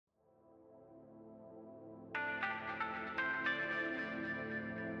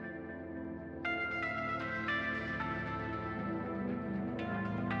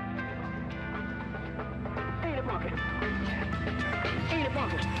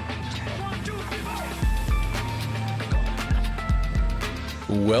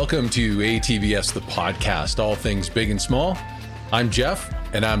Welcome to ATBS, the podcast, all things big and small. I'm Jeff,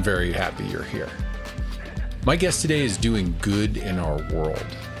 and I'm very happy you're here. My guest today is doing good in our world.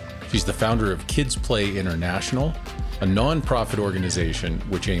 She's the founder of Kids Play International, a nonprofit organization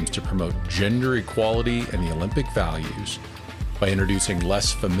which aims to promote gender equality and the Olympic values by introducing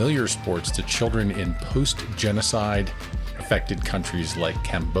less familiar sports to children in post-genocide affected countries like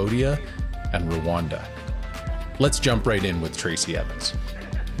Cambodia and Rwanda. Let's jump right in with Tracy Evans.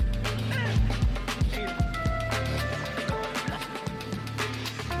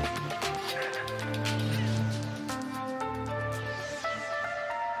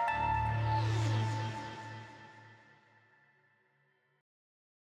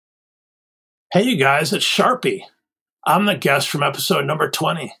 Hey, you guys, it's Sharpie. I'm the guest from episode number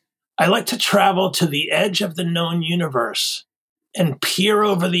 20. I like to travel to the edge of the known universe and peer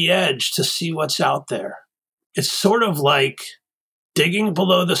over the edge to see what's out there. It's sort of like digging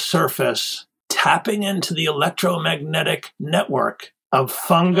below the surface, tapping into the electromagnetic network of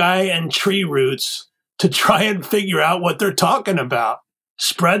fungi and tree roots to try and figure out what they're talking about.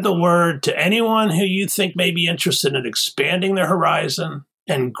 Spread the word to anyone who you think may be interested in expanding their horizon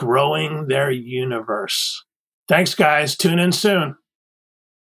and growing their universe. Thanks, guys. Tune in soon.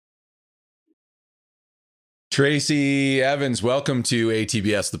 Tracy Evans, welcome to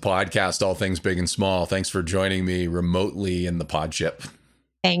ATBS, the podcast, all things big and small. Thanks for joining me remotely in the pod ship.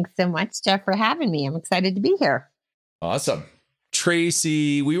 Thanks so much, Jeff, for having me. I'm excited to be here. Awesome.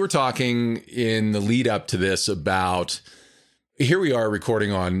 Tracy, we were talking in the lead up to this about, here we are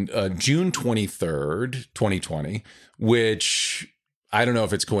recording on June 23rd, 2020, which I don't know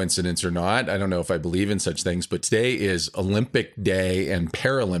if it's coincidence or not. I don't know if I believe in such things, but today is Olympic Day and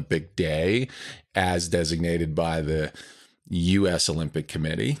Paralympic Day as designated by the U.S. Olympic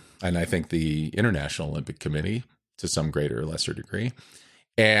Committee, and I think the International Olympic Committee to some greater or lesser degree.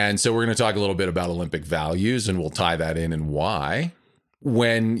 And so we're going to talk a little bit about Olympic values, and we'll tie that in and why.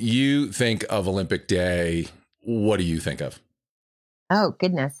 When you think of Olympic Day, what do you think of? Oh,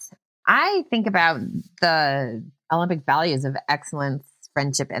 goodness. I think about the Olympic values of excellence,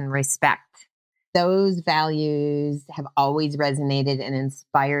 friendship, and respect. Those values have always resonated and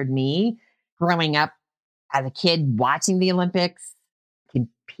inspired me growing up as a kid, watching the Olympics,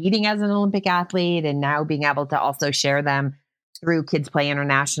 competing as an Olympic athlete, and now being able to also share them through Kids Play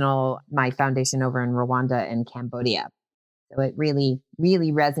International, my foundation over in Rwanda and Cambodia. So it really,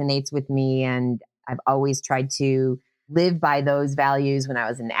 really resonates with me. And I've always tried to live by those values when I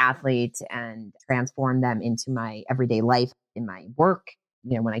was an athlete and transform them into my everyday life in my work,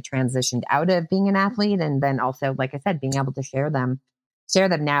 when I transitioned out of being an athlete. And then also, like I said, being able to share them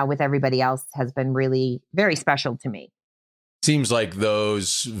now with everybody else has been really very special to me. Seems like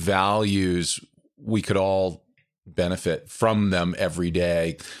those values, we could all benefit from them every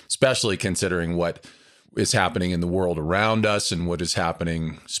day, especially considering what is happening in the world around us and what is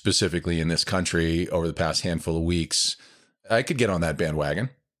happening specifically in this country over the past handful of weeks. I could get on that bandwagon.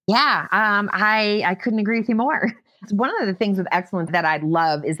 Yeah, I couldn't agree with you more. One of the things with excellence that I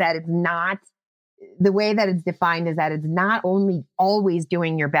love is that it's not, the way that it's defined is that it's not only always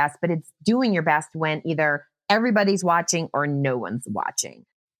doing your best, but it's doing your best when either everybody's watching or no one's watching.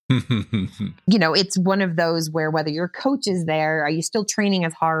 It's one of those where whether your coach is there, are you still training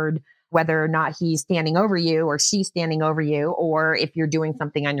as hard, whether or not he's standing over you or she's standing over you, or if you're doing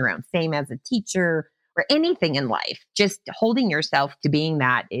something on your own, same as a teacher or anything in life, just holding yourself to being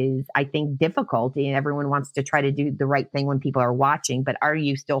that is, I think, difficult. And everyone wants to try to do the right thing when people are watching, but are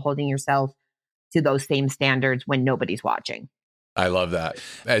you still holding yourself to those same standards when nobody's watching? I love that.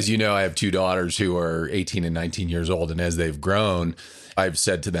 As you know, I have two daughters who are 18 and 19 years old. And as they've grown, I've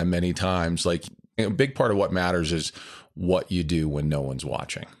said to them many times, like, a big part of what matters is what you do when no one's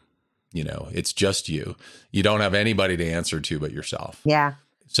watching. It's just you. You don't have anybody to answer to but yourself. Yeah.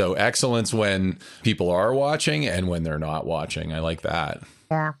 So excellence when people are watching and when they're not watching. I like that.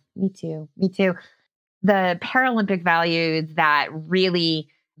 Yeah, me too. The Paralympic value that really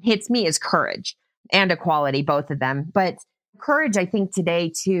hits me is courage and equality, both of them. But courage, I think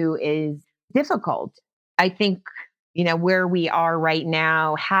today too, is difficult. I think, where we are right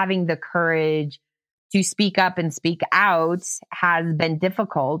now, having the courage to speak up and speak out has been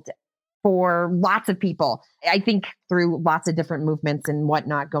difficult for lots of people. I think through lots of different movements and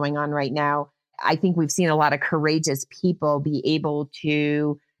whatnot going on right now, I think we've seen a lot of courageous people be able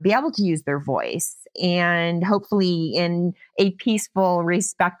to use their voice, and hopefully in a peaceful,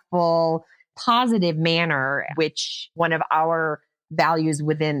 respectful, positive manner, which one of our values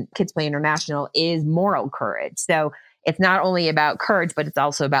within Kids Play International is moral courage. So it's not only about courage, but it's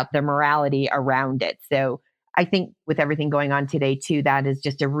also about the morality around it. So I think with everything going on today too, that is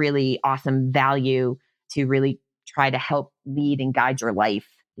just a really awesome value to really try to help lead and guide your life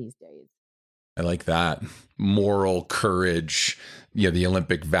these days. I like that. Moral courage, the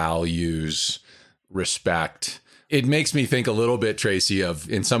Olympic values, respect. It makes me think a little bit, Tracy, of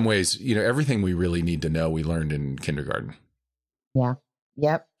in some ways, everything we really need to know, we learned in kindergarten. Yeah.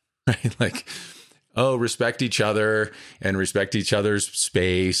 Yep. Right? Like, respect each other and respect each other's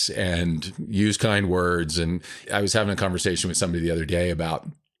space and use kind words. And I was having a conversation with somebody the other day about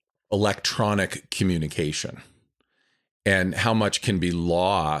electronic communication and how much can be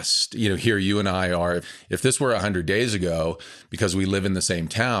lost. Here you and I are, if this were 100 days ago, because we live in the same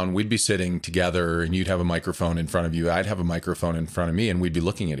town, we'd be sitting together and you'd have a microphone in front of you. I'd have a microphone in front of me and we'd be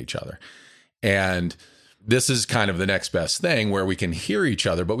looking at each other. And this is kind of the next best thing where we can hear each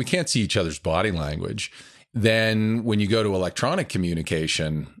other, but we can't see each other's body language. Then when you go to electronic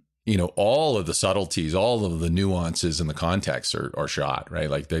communication, all of the subtleties, all of the nuances and the context are shot, right?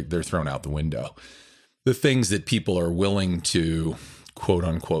 Like they're thrown out the window. The things that people are willing to quote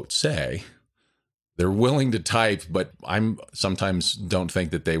unquote say, they're willing to type, but I'm sometimes don't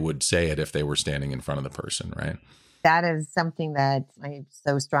think that they would say it if they were standing in front of the person, right? That is something that I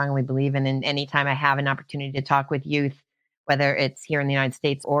so strongly believe in. And anytime I have an opportunity to talk with youth, whether it's here in the United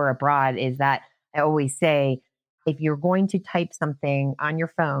States or abroad, is that I always say, if you're going to type something on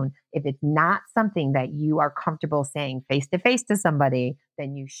your phone, if it's not something that you are comfortable saying face to face to somebody,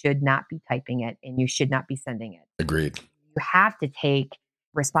 then you should not be typing it and you should not be sending it. Agreed. You have to take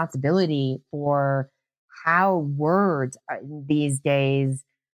responsibility for how words these days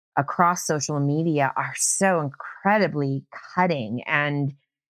across social media are so incredibly cutting and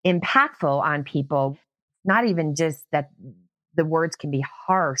impactful on people. Not even just that the words can be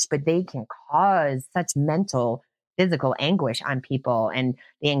harsh, but they can cause such mental, physical anguish on people, and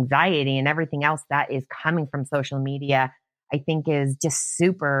the anxiety and everything else that is coming from social media, I think is just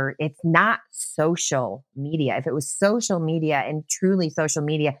super. It's not social media. If it was social media and truly social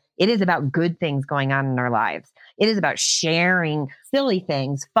media, it is about good things going on in our lives. It is about sharing silly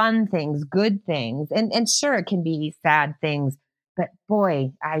things, fun things, good things. And sure, it can be sad things, but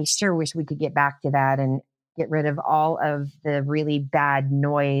boy, I sure wish we could get back to that and get rid of all of the really bad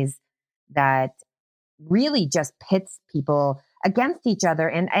noise that really just pits people against each other.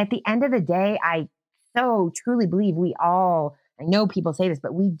 And at the end of the day, I so truly believe I know people say this,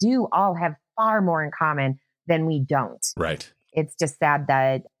 but we do all have far more in common than we don't. Right. It's just sad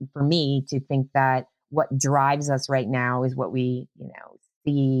that for me to think that what drives us right now is what we,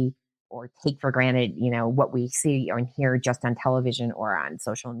 see or take for granted, what we see or hear just on television or on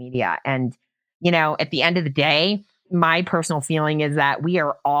social media. And, at the end of the day, my personal feeling is that we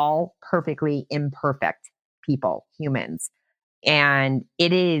are all perfectly imperfect people, humans. And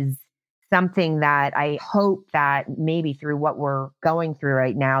it is something that I hope that maybe through what we're going through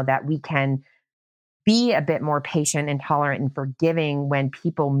right now, that we can be a bit more patient and tolerant and forgiving when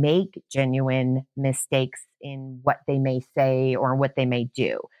people make genuine mistakes in what they may say or what they may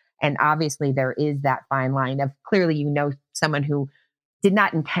do. And obviously there is that fine line of clearly, someone who did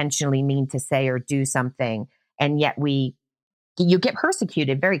not intentionally mean to say or do something. And yet you get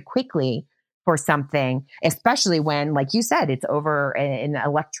persecuted very quickly for something, especially when, like you said, it's over an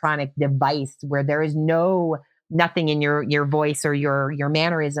electronic device where there is nothing in your voice or your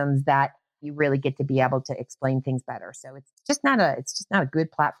mannerisms that you really get to be able to explain things better. So it's just not a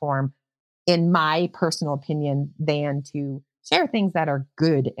good platform, in my personal opinion, than to share things that are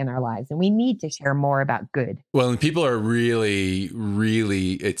good in our lives. And we need to share more about good. Well, and people are really,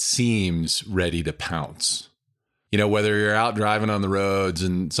 really, it seems, ready to pounce. Whether you're out driving on the roads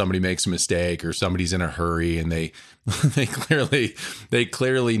and somebody makes a mistake or somebody's in a hurry and they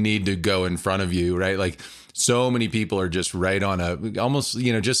clearly need to go in front of you, right? Like so many people are just right on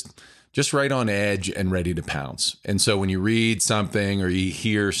just right on edge and ready to pounce. And so when you read something or you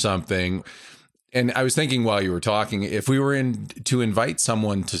hear something, and I was thinking while you were talking, if we were to invite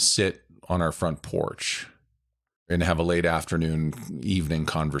someone to sit on our front porch and have a late afternoon, evening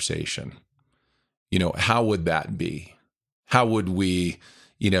conversation, how would that be? How would we,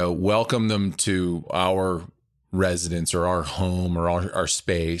 welcome them to our residence or our home or our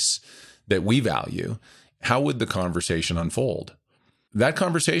space that we value? How would the conversation unfold? That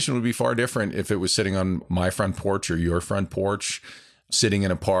conversation would be far different if it was sitting on my front porch or your front porch, sitting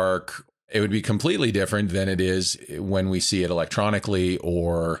in a park. It would be completely different than it is when we see it electronically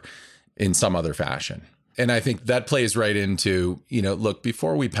or in some other fashion. And I think that plays right into, look,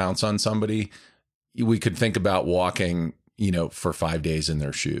 before we pounce on somebody, we could think about walking, for 5 days in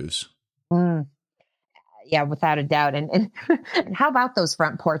their shoes. Yeah, without a doubt. And how about those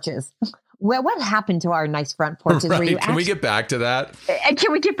front porches? Well, what happened to our nice front porches? Right. Can we get back to that? And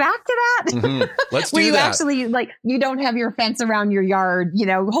can we get back to that? Mm-hmm. Let's do Where you that. actually, like, you don't have your fence around your yard,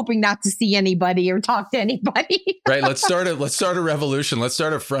 hoping not to see anybody or talk to anybody. Right. Let's start a revolution. Let's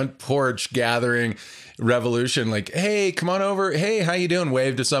start a front porch gathering revolution. Like, hey, come on over. Hey, how you doing?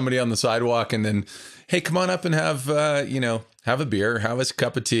 Wave to somebody on the sidewalk, and then, hey, come on up and have a beer, have a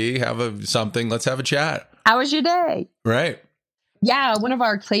cup of tea, something. Let's have a chat. How was your day? Right. Yeah, one of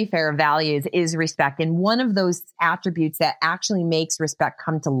our Playfair values is respect. And one of those attributes that actually makes respect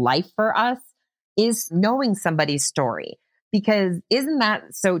come to life for us is knowing somebody's story. Because isn't that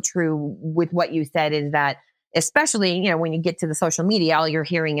so true with what you said, is that especially, when you get to the social media, all you're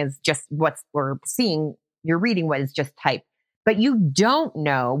hearing is just what we're seeing. You're reading what is just typed, but you don't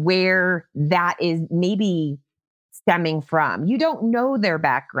know where that is maybe stemming from. You don't know their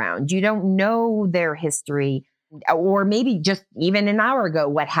background. You don't know their history. Or maybe just even an hour ago,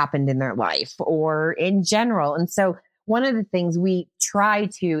 what happened in their life or in general. And so one of the things we try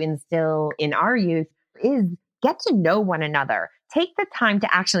to instill in our youth is get to know one another. Take the time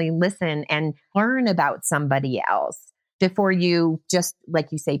to actually listen and learn about somebody else before you just,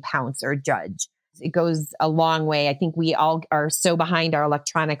 like you say, pounce or judge. It goes a long way. I think we all are so behind our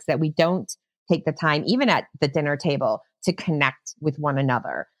electronics that we don't take the time, even at the dinner table, to connect with one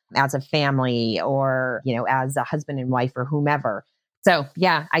another as a family or, as a husband and wife or whomever. So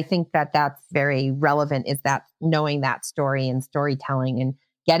yeah, I think that that's very relevant, is that knowing that story and storytelling and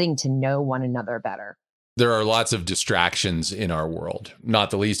getting to know one another better. There are lots of distractions in our world, not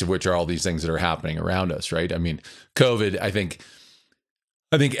the least of which are all these things that are happening around us, right? I mean, COVID, I think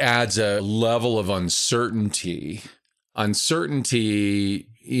adds a level of uncertainty. Uncertainty,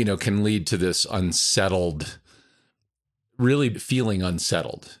 can lead to this really feeling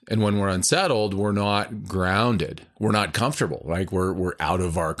unsettled. And when we're unsettled, we're not grounded. We're not comfortable. Like we're out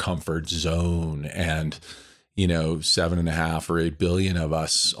of our comfort zone. And, 7.5 or 8 billion of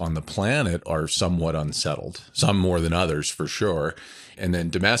us on the planet are somewhat unsettled, some more than others for sure. And then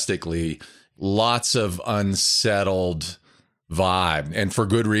domestically, lots of unsettled vibe, and for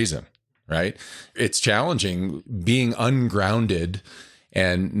good reason, right? It's challenging being ungrounded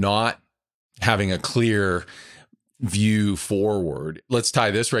and not having a clear view forward. Let's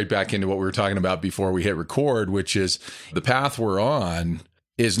tie this right back into what we were talking about before we hit record, which is the path we're on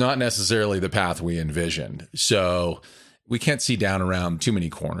is not necessarily the path we envisioned. So we can't see down around too many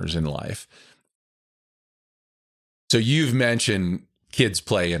corners in life. So you've mentioned Kids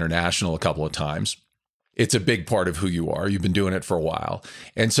Play International a couple of times. It's a big part of who you are. You've been doing it for a while.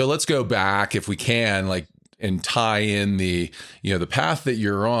 And so let's go back, if we can, and tie in the path that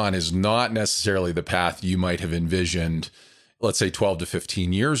you're on is not necessarily the path you might have envisioned, let's say 12 to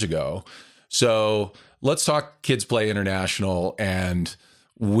 15 years ago. So let's talk Kids Play International, and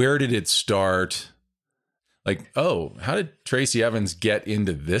where did it start? How did Tracy Evans get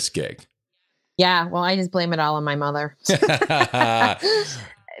into this gig? Yeah, well, I just blame it all on my mother.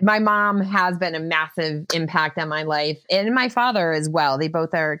 My mom has been a massive impact on my life, and my father as well. They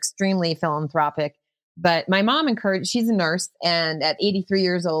both are extremely philanthropic. But my mom she's a nurse, and at 83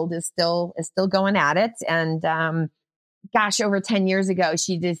 years old is still going at it. And over 10 years ago,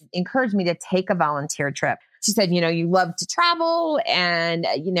 she just encouraged me to take a volunteer trip. She said, you love to travel and,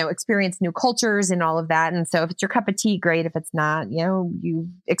 experience new cultures and all of that. And so if it's your cup of tea, great. If it's not, you've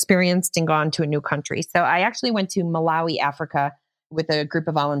experienced and gone to a new country. So I actually went to Malawi, Africa with a group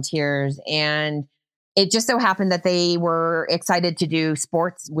of volunteers, and it just so happened that they were excited to do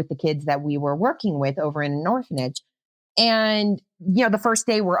sports with the kids that we were working with over in an orphanage. And, the first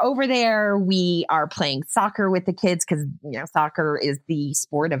day we're over there, we are playing soccer with the kids because, soccer is the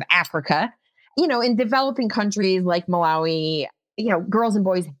sport of Africa. In developing countries like Malawi, girls and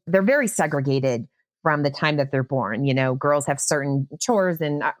boys, they're very segregated from the time that they're born. Girls have certain chores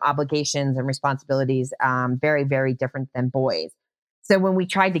and obligations and responsibilities, very, very different than boys. So when we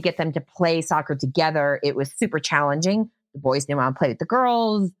tried to get them to play soccer together, it was super challenging. The boys didn't want to play with the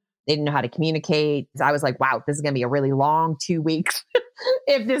girls. They didn't know how to communicate. So I was like, wow, this is going to be a really long 2 weeks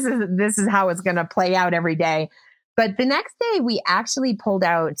if this is how it's going to play out every day. But the next day we actually pulled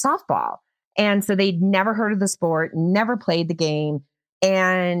out softball. And so they'd never heard of the sport, never played the game.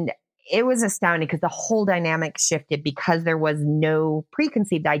 And it was astounding because the whole dynamic shifted because there was no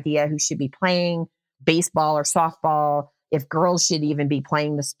preconceived idea who should be playing baseball or softball, if girls should even be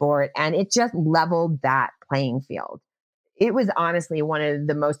playing the sport. And it just leveled that playing field. It was honestly one of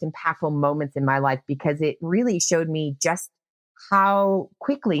the most impactful moments in my life because it really showed me just how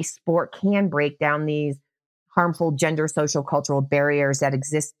quickly sport can break down these harmful gender, social, cultural barriers that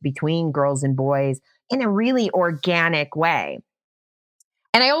exist between girls and boys in a really organic way.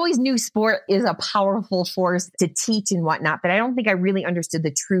 And I always knew sport is a powerful force to teach and whatnot, but I don't think I really understood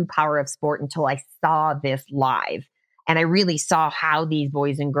the true power of sport until I saw this live. And I really saw how these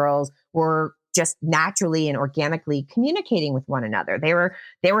boys and girls were just naturally and organically communicating with one another.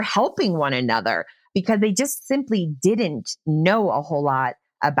 They were helping one another because they just simply didn't know a whole lot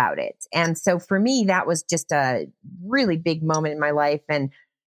about it. And so for me, that was just a really big moment in my life. And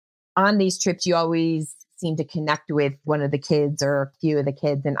on these trips, you always seem to connect with one of the kids or a few of the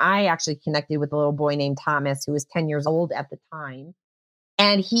kids. And I actually connected with a little boy named Thomas, who was 10 years old at the time.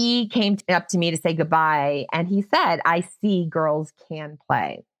 And he came up to me to say goodbye. And he said, "I see girls can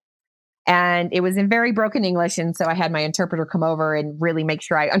play." And it was in very broken English. And so I had my interpreter come over and really make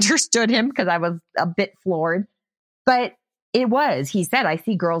sure I understood him because I was a bit floored. But he said, "I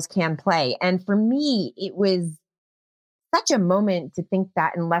see girls can play." And for me, it was such a moment to think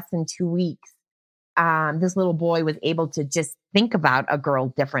that in less than 2 weeks, this little boy was able to just think about a girl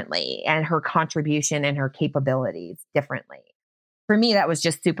differently and her contribution and her capabilities differently. For me, that was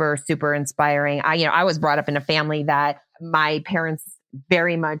just super, super inspiring. I was brought up in a family that my parents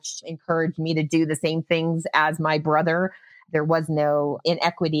very much encouraged me to do the same things as my brother. There was no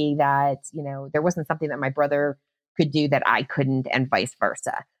inequity that, there wasn't something that my brother could do that I couldn't, and vice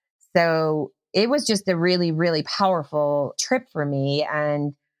versa. So it was just a really, really powerful trip for me.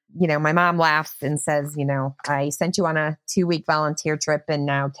 And, my mom laughs and says, "I sent you on a 2-week volunteer trip, and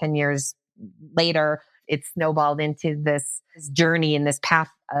now 10 years later, it's snowballed into this journey and this path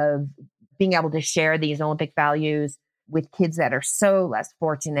of being able to share these Olympic values with kids that are so less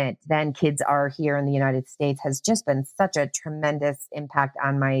fortunate than kids are here in the United States has just been such a tremendous impact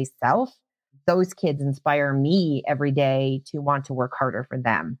on myself. Those kids inspire me every day to want to work harder for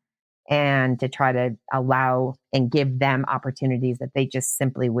them and to try to allow and give them opportunities that they just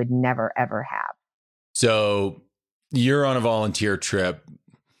simply would never, ever have." So you're on a volunteer trip.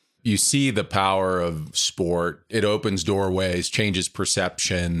 You see the power of sport. It opens doorways, changes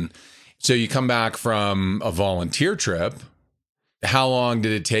perception. So you come back from a volunteer trip. How long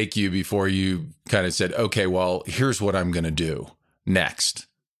did it take you before you kind of said, "Okay, well, here's what I'm going to do next"?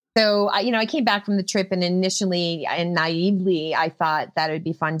 So, I came back from the trip, and initially and naively, I thought that it would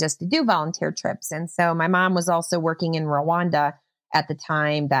be fun just to do volunteer trips. And so my mom was also working in Rwanda at the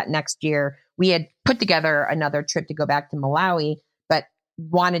time. That next year, we had put together another trip to go back to Malawi, but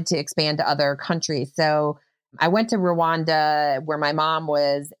wanted to expand to other countries. So I went to Rwanda where my mom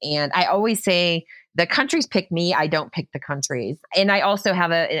was. And I always say the countries pick me. I don't pick the countries. And I also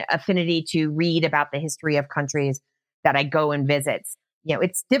have an affinity to read about the history of countries that I go and visit.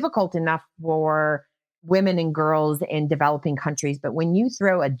 It's difficult enough for women and girls in developing countries, but when you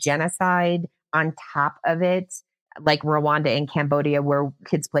throw a genocide on top of it, like Rwanda and Cambodia, where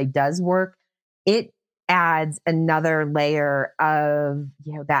Kids Play does work, it adds another layer of,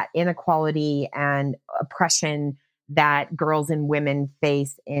 that inequality and oppression that girls and women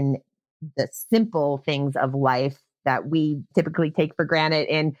face in the simple things of life that we typically take for granted,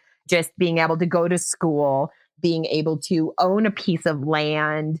 in just being able to go to school, being able to own a piece of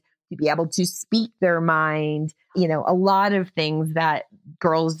land, to be able to speak their mind, a lot of things that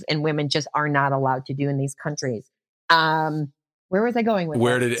girls and women just are not allowed to do in these countries. Where was I going with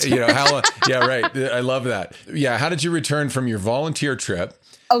Where that? did, how long? Yeah, right. I love that. Yeah. How did you return from your volunteer trip?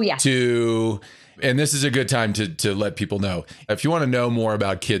 Oh, yeah. And this is a good time to let people know. If you want to know more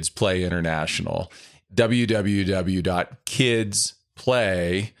about Kids Play International,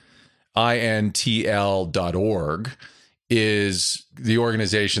 www.kidsplay.intl.org is the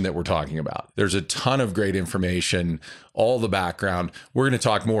organization that we're talking about. There's a ton of great information, all the background. We're going to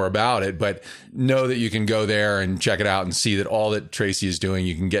talk more about it, but know that you can go there and check it out and see that all that Tracy is doing,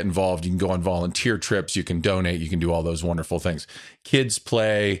 you can get involved. You can go on volunteer trips. You can donate. You can do all those wonderful things.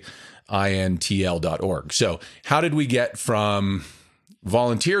 KidsPlayIntl.org. So how did we get from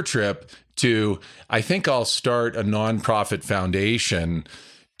volunteer trip to, I think I'll start a nonprofit foundation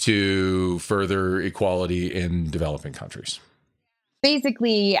to further equality in developing countries?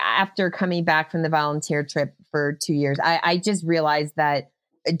 Basically, after coming back from the volunteer trip for 2 years, I just realized that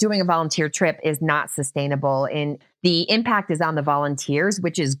doing a volunteer trip is not sustainable. And the impact is on the volunteers,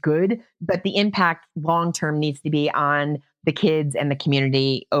 which is good, but the impact long-term needs to be on the kids and the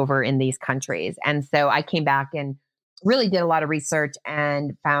community over in these countries. And so I came back and really did a lot of research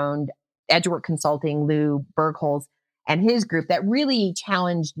and found Edgework Consulting, Lou Bergholz, and his group that really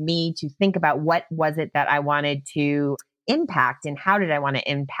challenged me to think about what was it that I wanted to impact and how did I want to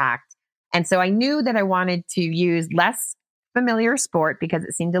impact. And so I knew that I wanted to use less familiar sport because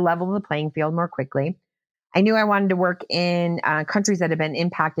it seemed to level the playing field more quickly. I knew I wanted to work in countries that have been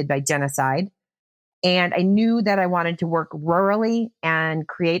impacted by genocide. And I knew that I wanted to work rurally and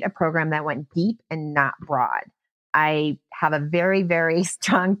create a program that went deep and not broad. I have a very, very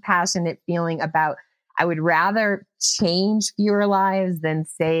strong, passionate feeling about I would rather change fewer lives than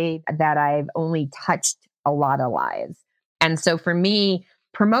say that I've only touched a lot of lives. And so for me,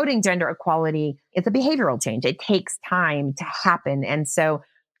 promoting gender equality, it's a behavioral change. It takes time to happen. And so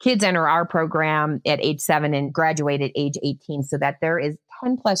kids enter our program at age 7 and graduate at age 18 so that there is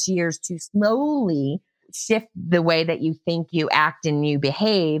 10 plus years to slowly shift the way that you think, you act, and you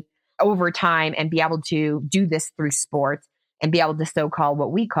behave over time and be able to do this through sports and be able to so-called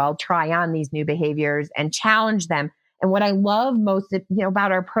what we call try on these new behaviors and challenge them. And what I love most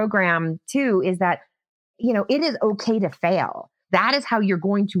about our program too is that, it is okay to fail. That is how you're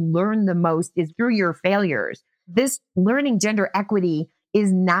going to learn the most is through your failures. This learning gender equity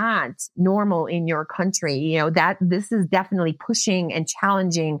is not normal in your country. That this is definitely pushing and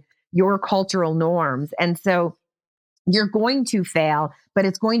challenging your cultural norms. And so you're going to fail, but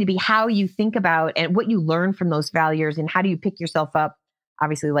it's going to be how you think about and what you learn from those failures and how do you pick yourself up,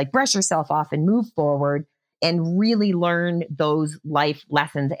 obviously like brush yourself off and move forward and really learn those life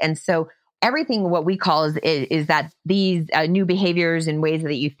lessons. And so everything what we call is that these new behaviors and ways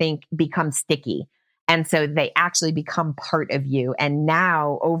that you think become sticky. And so they actually become part of you. And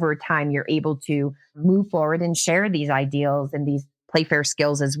now over time, you're able to move forward and share these ideals and these Playfair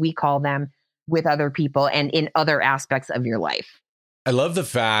skills, as we call them, with other people and in other aspects of your life. I love the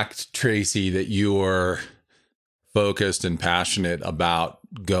fact, Tracy, that you're focused and passionate about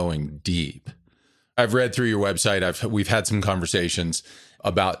going deep. I've read through your website. We've had some conversations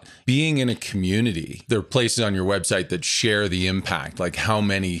about being in a community. There are places on your website that share the impact, like how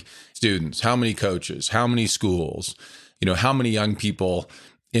many students, how many coaches, how many schools, how many young people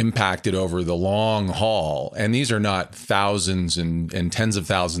impacted over the long haul. And these are not thousands and tens of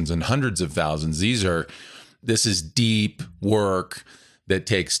thousands and hundreds of thousands. This is deep work that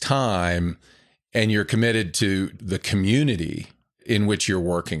takes time, and you're committed to the community in which you're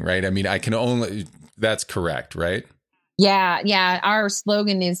working, right? I mean, that's correct, right? Yeah. Our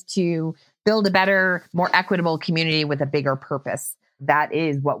slogan is to build a better, more equitable community with a bigger purpose. That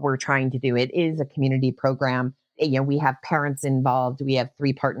is what we're trying to do. It is a community program. We have parents involved. We have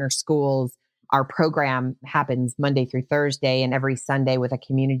 3 partner schools. Our program happens Monday through Thursday and every Sunday with a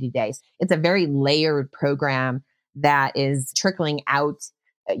community day. It's a very layered program that is trickling out,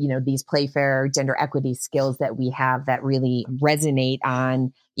 these Playfair gender equity skills that we have that really resonate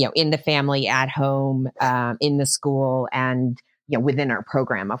on, in the family, at home, in the school, and, within our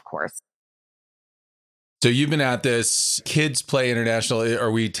program, of course. So you've been at this Kids Play International.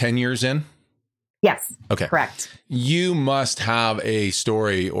 Are we 10 years in? Yes. Okay. Correct. You must have a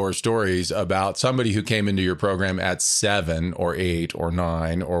story or stories about somebody who came into your program at 7 or 8 or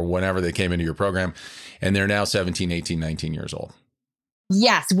 9 or whenever they came into your program, and they're now 17, 18, 19 years old.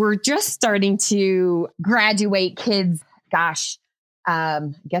 Yes. We're just starting to graduate kids. Gosh, I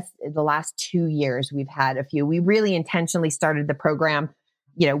guess the last 2 years we've had a few. We really intentionally started the program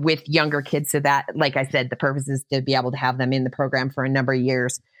with younger kids so that, like I said, the purpose is to be able to have them in the program for a number of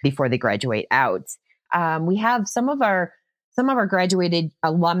years before they graduate out. We have some of our graduated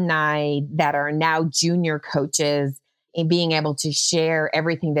alumni that are now junior coaches and being able to share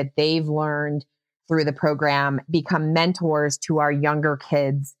everything that they've learned through the program, become mentors to our younger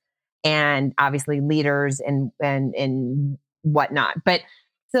kids and obviously leaders and whatnot. But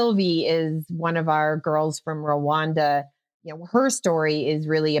Sylvie is one of our girls from Rwanda. Her story is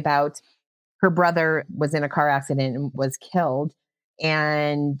really about her brother was in a car accident and was killed.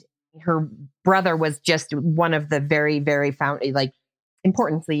 And her brother was just one of the very, very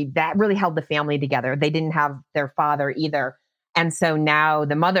importantly, that really held the family together. They didn't have their father either. And so now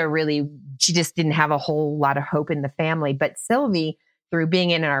the mother she just didn't have a whole lot of hope in the family. But Sylvie, through being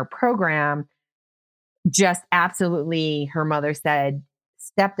in our program, just absolutely, her mother said,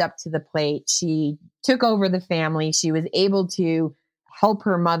 stepped up to the plate. She took over the family. She was able to help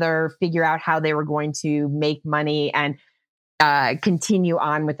her mother figure out how they were going to make money and continue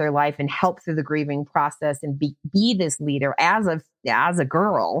on with their life and help through the grieving process and be this leader as a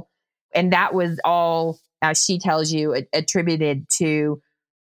girl. And that was all, as she tells you, attributed to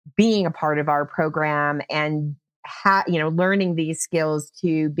being a part of our program and learning these skills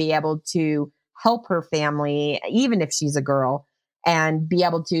to be able to help her family, even if she's a girl, and be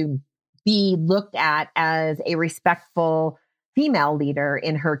able to be looked at as a respectful female leader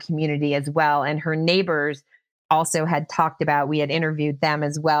in her community as well. And her neighbors also had talked about, we had interviewed them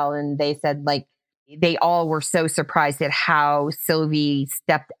as well. And they said, they all were so surprised at how Sylvie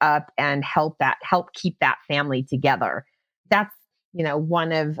stepped up and helped keep that family together. That's,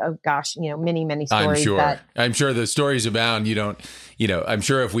 one of many, many stories. I'm sure the stories abound. I'm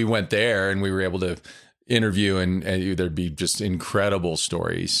sure if we went there and we were able to interview and there'd be just incredible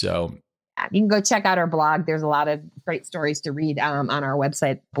stories. So you can go check out our blog. There's a lot of great stories to read on our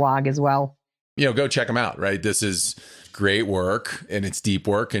website blog as well. Go check them out, right? This is great work and it's deep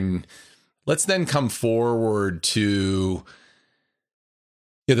work. And let's then come forward to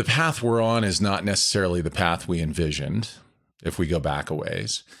the path we're on is not necessarily the path we envisioned if we go back a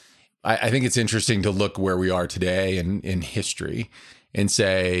ways. I think it's interesting to look where we are today in history and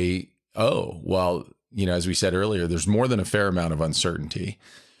say, oh, well, as we said earlier, there's more than a fair amount of uncertainty.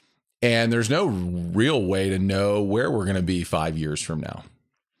 And there's no real way to know where we're going to be 5 years from now,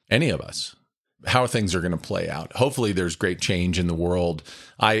 any of us, how things are going to play out. Hopefully there's great change in the world.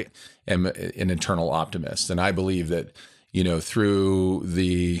 I am an eternal optimist. And I believe that, through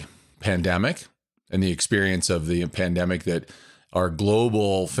the pandemic and the experience of the pandemic, that our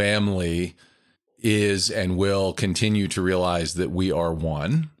global family is and will continue to realize that we are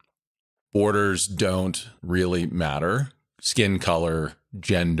one. Borders don't really matter. Skin color,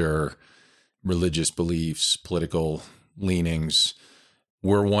 gender, religious beliefs, political leanings.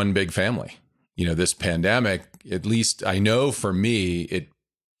 We're one big family. This pandemic, at least I know for me, it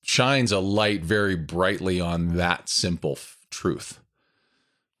shines a light very brightly on that simple truth,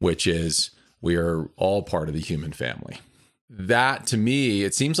 which is we are all part of the human family. That, to me,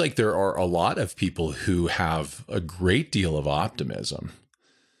 it seems like there are a lot of people who have a great deal of optimism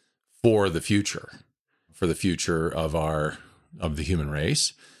for the future of the human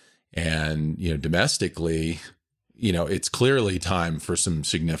race. And, domestically, it's clearly time for some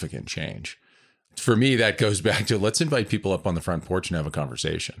significant change. For me, that goes back to let's invite people up on the front porch and have a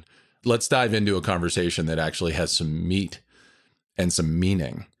conversation. Let's dive into a conversation that actually has some meat and some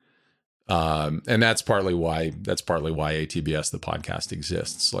meaning. And that's partly why ATBS, the podcast,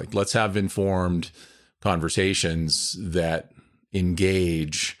 exists. Like, let's have informed conversations that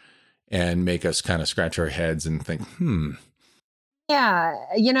engage and make us kind of scratch our heads and think, Yeah.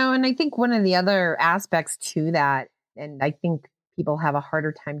 And I think one of the other aspects to that, and I think people have a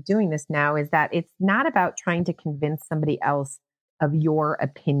harder time doing this now, is that it's not about trying to convince somebody else of your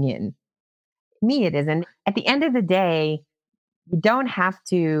opinion. Me, it isn't. At the end of the day, you don't have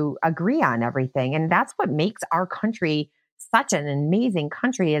to agree on everything. And that's what makes our country such an amazing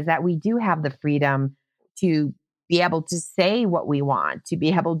country, is that we do have the freedom to be able to say what we want, to be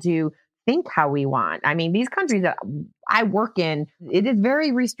able to think how we want. I mean, these countries that I work in, it is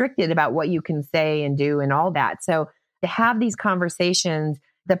very restricted about what you can say and do and all that. So to have these conversations,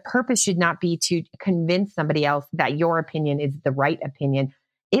 the purpose should not be to convince somebody else that your opinion is the right opinion.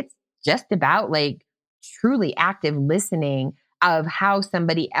 It's just about truly active listening of how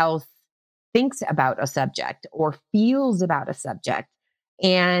somebody else thinks about a subject or feels about a subject,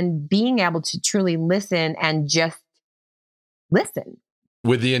 and being able to truly listen and just listen.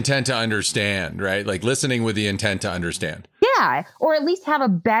 With the intent to understand, right? Like listening with the intent to understand. Yeah. Or at least have a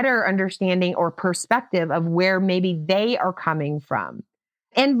better understanding or perspective of where maybe they are coming from,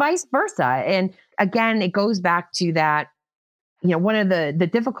 and vice versa. And again, it goes back to that, one of the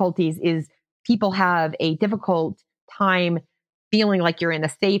difficulties is people have a difficult time feeling like you're in a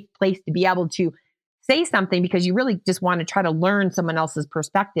safe place to be able to say something, because you really just want to try to learn someone else's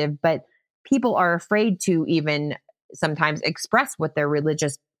perspective. But people are afraid to even sometimes express what their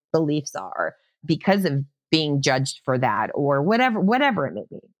religious beliefs are because of being judged for that, or whatever it may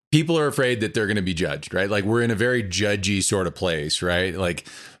be. People are afraid that they're going to be judged, right? Like we're in a very judgy sort of place, right? Like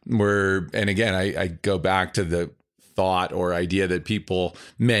and again, I go back to the thought or idea that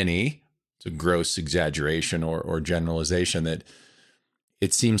many, it's a gross exaggeration or generalization, that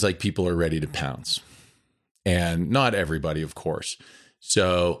it seems like people are ready to pounce. And not everybody, of course.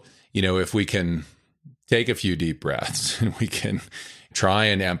 So, if we can take a few deep breaths and we can try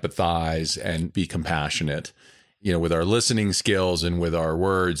and empathize and be compassionate, with our listening skills and with our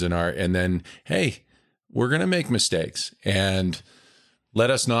words and then, hey, we're going to make mistakes, and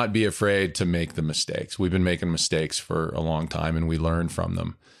let us not be afraid to make the mistakes. We've been making mistakes for a long time and we learn from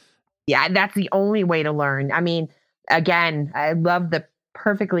them. Yeah, that's the only way to learn. I mean, again, I love the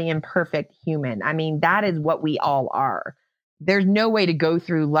perfectly imperfect human. I mean, that is what we all are. There's no way to go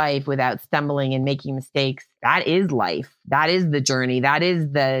through life without stumbling and making mistakes. That is life. That is the journey. That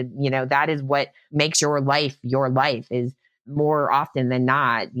is that is what makes your life, is more often than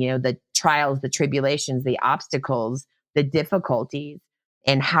not, the trials, the tribulations, the obstacles, the difficulties,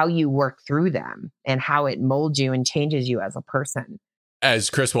 and how you work through them and how it molds you and changes you as a person. As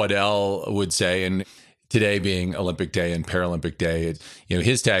Chris Waddell would say, and today being Olympic Day and Paralympic Day,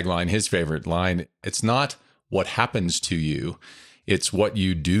 his tagline, his favorite line, it's not what happens to you, it's what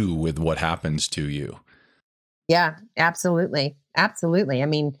you do with what happens to you. Yeah, absolutely. Absolutely. I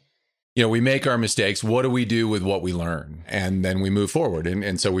mean, we make our mistakes. What do we do with what we learn? And then we move forward.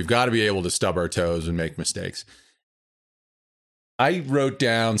 And so we've got to be able to stub our toes and make mistakes. I wrote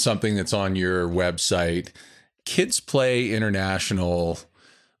down something that's on your website. Kids Play International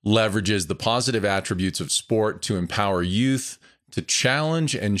leverages the positive attributes of sport to empower youth to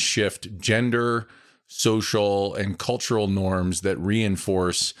challenge and shift gender, social, and cultural norms that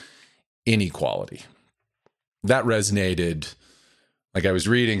reinforce inequality. That resonated. Like, I was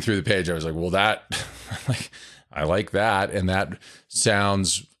reading through the page, I was like, well, I like that. And that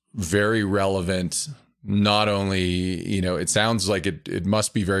sounds very relevant. Not only, it sounds like it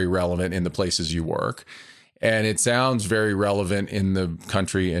must be very relevant in the places you work. And it sounds very relevant in the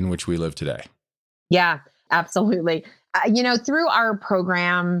country in which we live today. Yeah, absolutely. Through our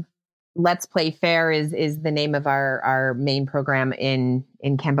program, Let's Play Fair is the name of our main program in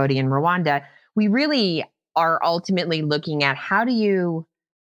Cambodia and Rwanda. We really are ultimately looking at how do you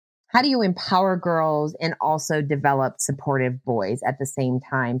empower girls and also develop supportive boys at the same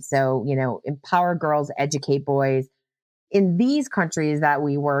time. So, empower girls, educate boys. In these countries that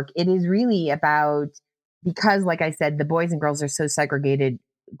we work, it is really about, because like I said, the boys and girls are so segregated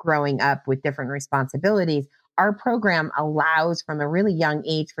growing up with different responsibilities. Our program allows from a really young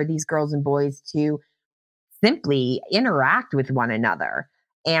age for these girls and boys to simply interact with one another.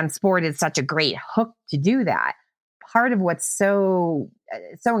 And sport is such a great hook to do that. Part of what's so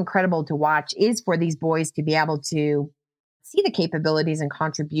incredible to watch is for these boys to be able to see the capabilities and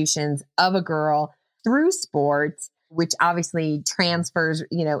contributions of a girl through sport, which obviously transfers,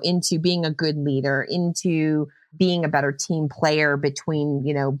 into being a good leader, into being a better team player between,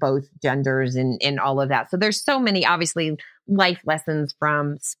 both genders and all of that. So there's so many, obviously, life lessons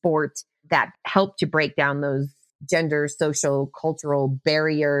from sport that help to break down those gender, social, cultural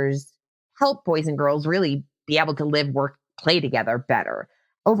barriers, help boys and girls really be able to live, work, play together better.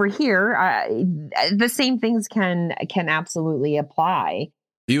 Over here, the same things can absolutely apply.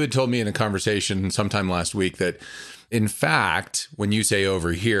 You had told me in a conversation sometime last week that, in fact, when you say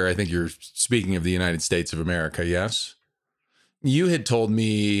over here, I think you're speaking of the United States of America, yes? You had told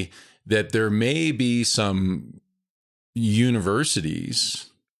me that there may be some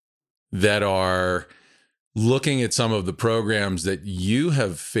universities that are looking at some of the programs that you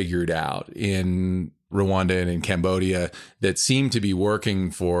have figured out in Rwanda and in Cambodia that seem to be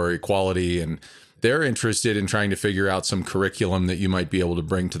working for equality, and they're interested in trying to figure out some curriculum that you might be able to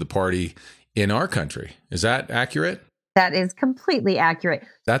bring to the party in our country. Is that accurate? That is completely accurate.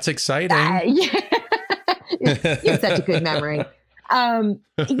 That's exciting. You have such a good memory.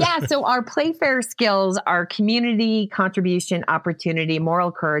 So our Play Fair skills are community, contribution, opportunity,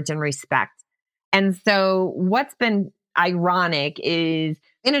 moral courage, and respect. And so what's been ironic is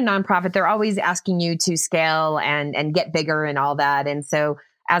in a nonprofit, they're always asking you to scale and get bigger and all that. And so,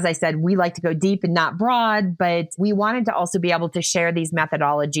 as I said, we like to go deep and not broad, but we wanted to also be able to share these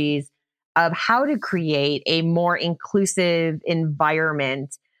methodologies of how to create a more inclusive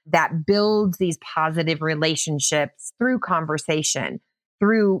environment that builds these positive relationships through conversation,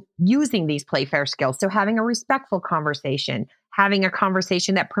 through using these Play Fair skills. So having a respectful conversation, having a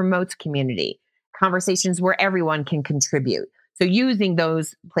conversation that promotes community, conversations where everyone can contribute. So using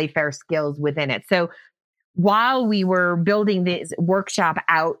those Play Fair skills within it. So while we were building this workshop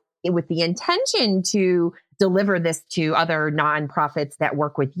out with the intention to deliver this to other nonprofits that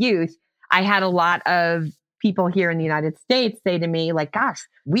work with youth, I had a lot of people here in the United States say to me, like, gosh,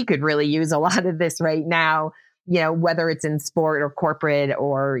 we could really use a lot of this right now, whether it's in sport or corporate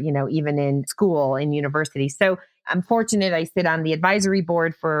or, even in school and university. So I'm fortunate I sit on the advisory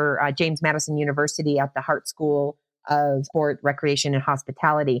board for James Madison University at the Hart School of Sport, Recreation, and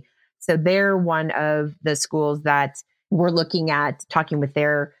Hospitality. So they're one of the schools that we're looking at, talking with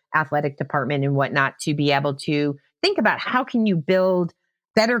their athletic department and whatnot, to be able to think about how can you build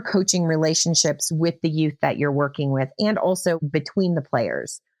better coaching relationships with the youth that you're working with, and also between the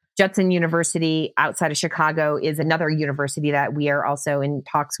players. Judson University outside of Chicago is another university that we are also in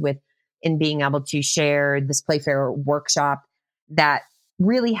talks with in being able to share this Play Fair workshop that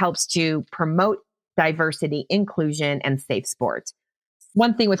really helps to promote diversity, inclusion, and safe sport.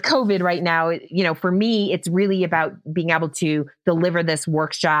 One thing with COVID right now, for me, it's really about being able to deliver this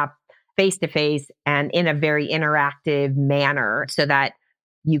workshop face-to-face and in a very interactive manner so that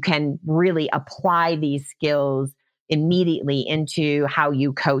you can really apply these skills immediately into how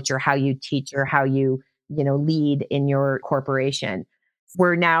you coach or how you teach or how you, lead in your corporation.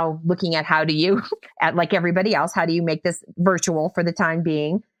 We're now looking at how do you, like everybody else, how do you make this virtual for the time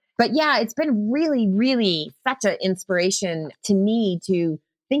being? But yeah, it's been really, really such an inspiration to me to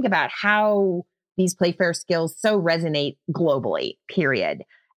think about how these Playfair skills so resonate globally, period.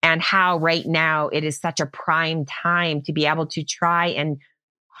 And how right now it is such a prime time to be able to try and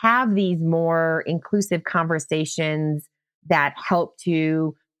have these more inclusive conversations that help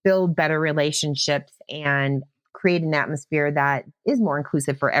to build better relationships and create an atmosphere that is more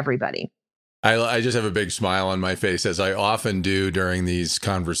inclusive for everybody. I just have a big smile on my face, as I often do during these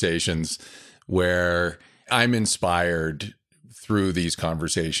conversations, where I'm inspired through these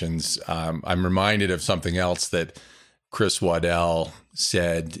conversations. I'm reminded of something else that Chris Waddell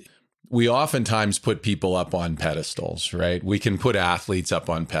said. We oftentimes put people up on pedestals, right? We can put athletes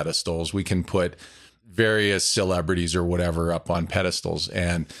up on pedestals. We can put various celebrities or whatever up on pedestals.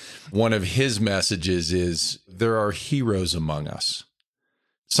 And one of his messages is there are heroes among us.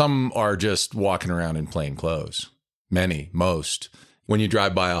 Some are just walking around in plain clothes. Many, most. When you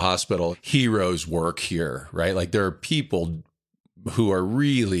drive by a hospital, heroes work here, right? Like there are people who are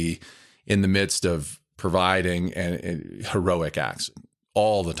really in the midst of providing and heroic acts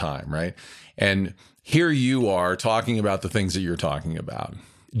all the time, right? And here you are talking about the things that you're talking about,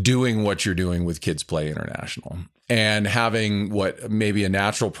 doing what you're doing with Kids Play International, and having what maybe a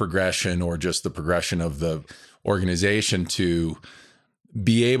natural progression or just the progression of the organization to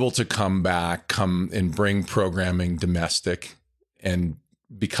be able to come and bring programming domestic. And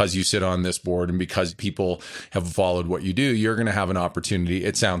because you sit on this board and because people have followed what you do, you're going to have an opportunity,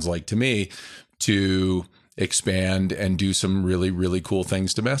 it sounds like to me, to expand and do some really, really cool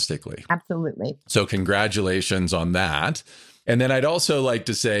things domestically. Absolutely. So congratulations on that. And then I'd also like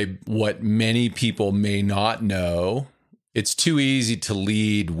to say what many people may not know. It's too easy to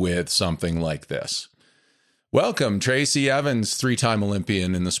lead with something like this. Welcome, Tracy Evans, 3-time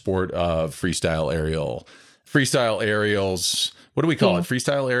Olympian in the sport of freestyle aerial. Freestyle aerials, what do we call it?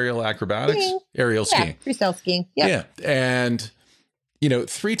 Freestyle aerial acrobatics? Skiing. Aerial skiing. Freestyle skiing. Yep. Yeah. And,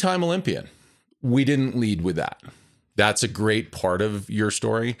 3-time Olympian. We didn't lead with that. That's a great part of your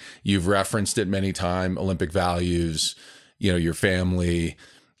story. You've referenced it many times, Olympic values, your family,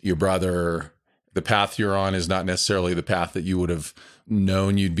 your brother. The path you're on is not necessarily the path that you would have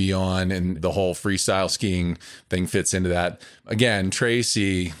known you'd be on, and the whole freestyle skiing thing fits into that. Again,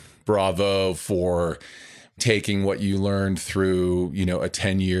 Tracy, bravo for taking what you learned through, a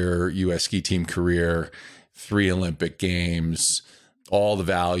 10-year U.S. ski team career, 3 Olympic Games, all the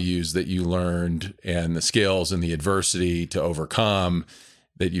values that you learned and the skills and the adversity to overcome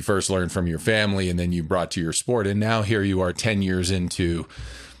that you first learned from your family and then you brought to your sport. And now here you are 10 years into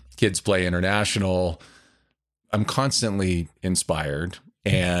Kids Play International. I'm constantly inspired.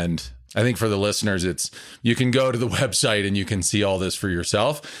 And I think for the listeners, you can go to the website and you can see all this for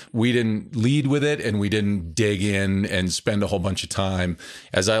yourself. We didn't lead with it and we didn't dig in and spend a whole bunch of time.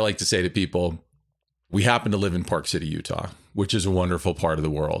 As I like to say to people, we happen to live in Park City, Utah, which is a wonderful part of the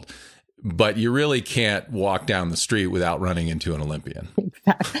world. But you really can't walk down the street without running into an Olympian.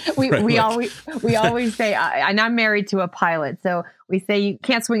 Exactly. We always say, and I'm married to a pilot, so we say you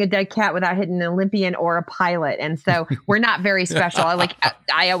can't swing a dead cat without hitting an Olympian or a pilot. And so we're not very special.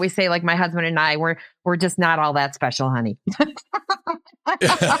 I always say, like my husband and I, we're just not all that special, honey.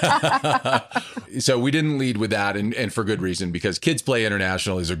 So we didn't lead with that, and for good reason, because Kids Play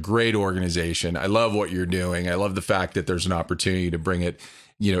International is a great organization. I love what you're doing. I love the fact that there's an opportunity to bring it,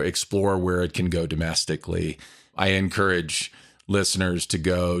 explore where it can go domestically. I encourage listeners to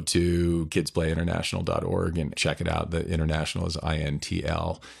go to kidsplayinternational.org and check it out. The international is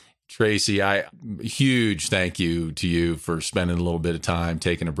INTL. Tracy, huge thank you to you for spending a little bit of time,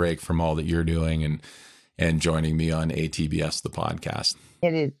 taking a break from all that you're doing and joining me on ATBS, the podcast.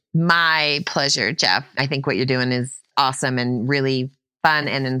 It is my pleasure, Jeff. I think what you're doing is awesome and really fun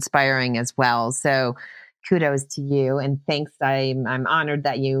and inspiring as well. So kudos to you. And thanks. I'm honored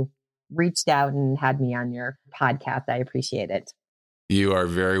that you reached out and had me on your podcast. I appreciate it. You are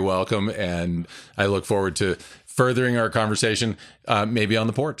very welcome. And I look forward to furthering our conversation, maybe on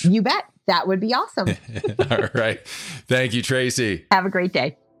the porch. You bet. That would be awesome. All right. Thank you, Tracy. Have a great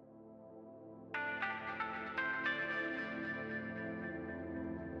day.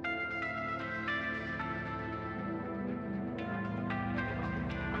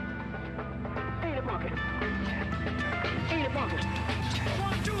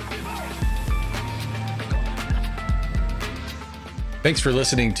 Thanks for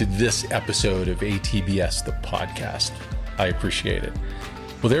listening to this episode of ATBS, the podcast. I appreciate it.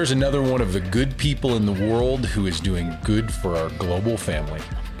 Well, there's another one of the good people in the world who is doing good for our global family.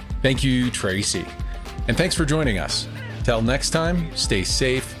 Thank you, Tracy. And thanks for joining us. Till next time, stay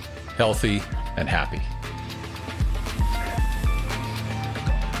safe, healthy, and happy.